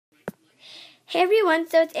Hey everyone,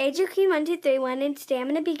 so it's AJQueen1231 and today I'm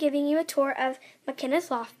going to be giving you a tour of Mckenna's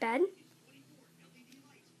loft bed.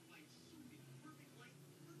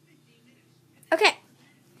 Okay,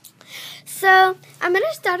 so I'm going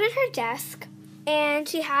to start at her desk, and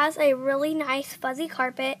she has a really nice fuzzy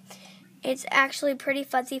carpet. It's actually pretty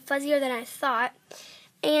fuzzy, fuzzier than I thought.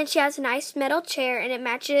 And she has a nice metal chair, and it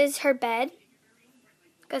matches her bed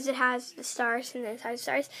because it has the stars and it has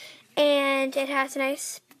stars. And it has a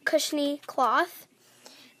nice cushiony cloth.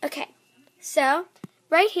 Okay, so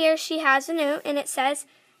right here she has a note, and it says,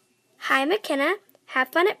 "Hi Mckenna,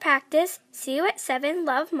 have fun at practice. See you at 7.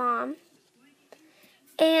 Love, Mom."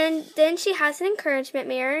 And then she has an encouragement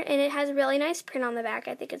mirror, and it has a really nice print on the back.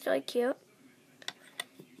 I think it's really cute.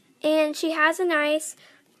 And she has a nice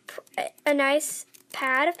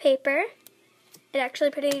pad of paper. It's actually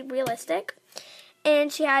pretty realistic.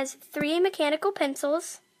 And she has 3 mechanical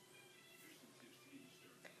pencils.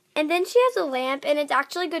 And then she has a lamp, and it's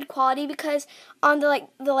actually good quality because on the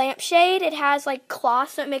lampshade it has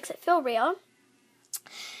cloth, so it makes it feel real.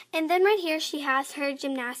 And then right here she has her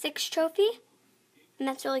gymnastics trophy, and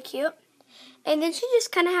that's really cute. And then she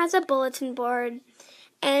just kind of has a bulletin board,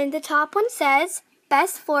 and the top one says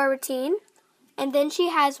best floor routine, and then she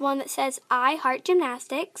has one that says I heart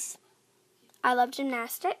gymnastics. I love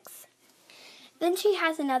gymnastics. Then she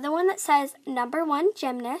has another one that says #1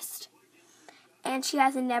 gymnast. And she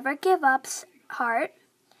has a never give up's heart.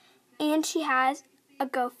 And she has a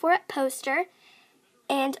go for it poster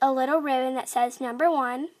and a little ribbon that says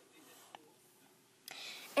 #1.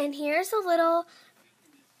 And here's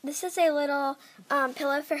this is a little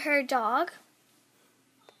pillow for her dog.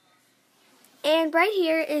 And right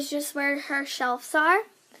here is just where her shelves are.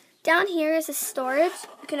 Down here is a storage.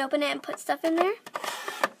 You can open it and put stuff in there.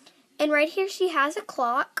 And right here she has a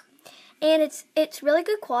clock. And it's really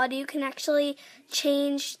good quality. You can actually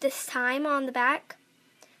change this time on the back,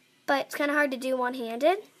 but it's kind of hard to do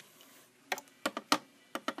one-handed.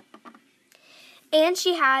 And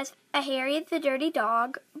she has a Harry the Dirty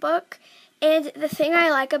Dog book. And the thing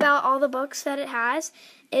I like about all the books that it has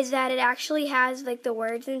is that it actually has the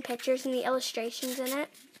words and pictures and the illustrations in it.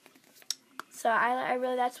 So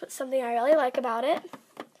that's something I really like about it.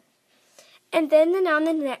 And then on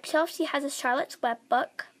the next shelf she has a Charlotte's Web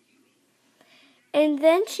book. And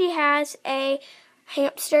then she has a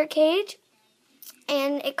hamster cage,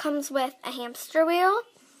 and it comes with a hamster wheel,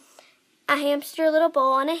 a hamster little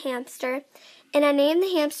bowl, and a hamster. And I named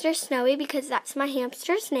the hamster Snowy because that's my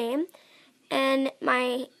hamster's name. And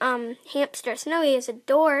my hamster Snowy is a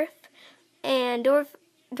dwarf, and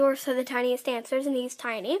dwarfs are the tiniest hamsters, and he's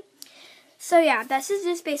tiny. So yeah, this is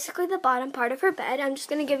just basically the bottom part of her bed. I'm just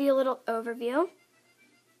going to give you a little overview.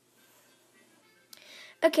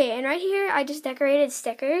 Okay, and right here I just decorated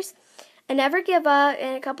stickers, a never give up,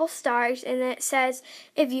 and a couple stars, and it says,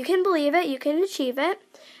 if you can believe it, you can achieve it,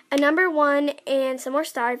 a #1 and some more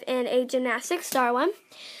stars, and a gymnastics star one.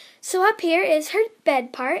 So up here is her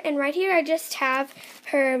bed part, and right here I just have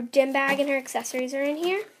her gym bag and her accessories are in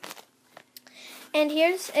here. And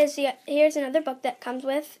here's another book that comes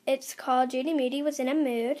with. It's called Judy Moody Was in a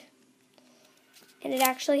Mood, and it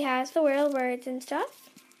actually has the real words and stuff.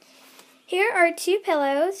 Here are 2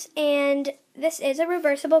 pillows, and this is a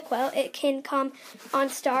reversible quilt. It can come on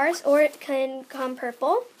stars or it can come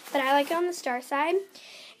purple, but I like it on the star side.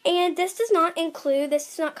 And this does not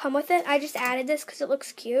come with it. I just added this because it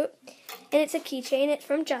looks cute. And it's a keychain. It's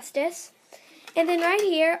from Justice. And then right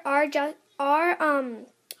here are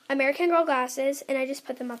American Girl glasses, and I just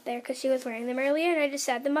put them up there because she was wearing them earlier, and I just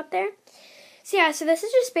set them up there. So yeah, so this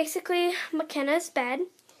is just basically Mckenna's bed.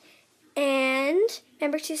 And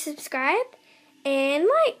remember to subscribe and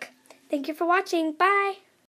like. Thank you for watching. Bye.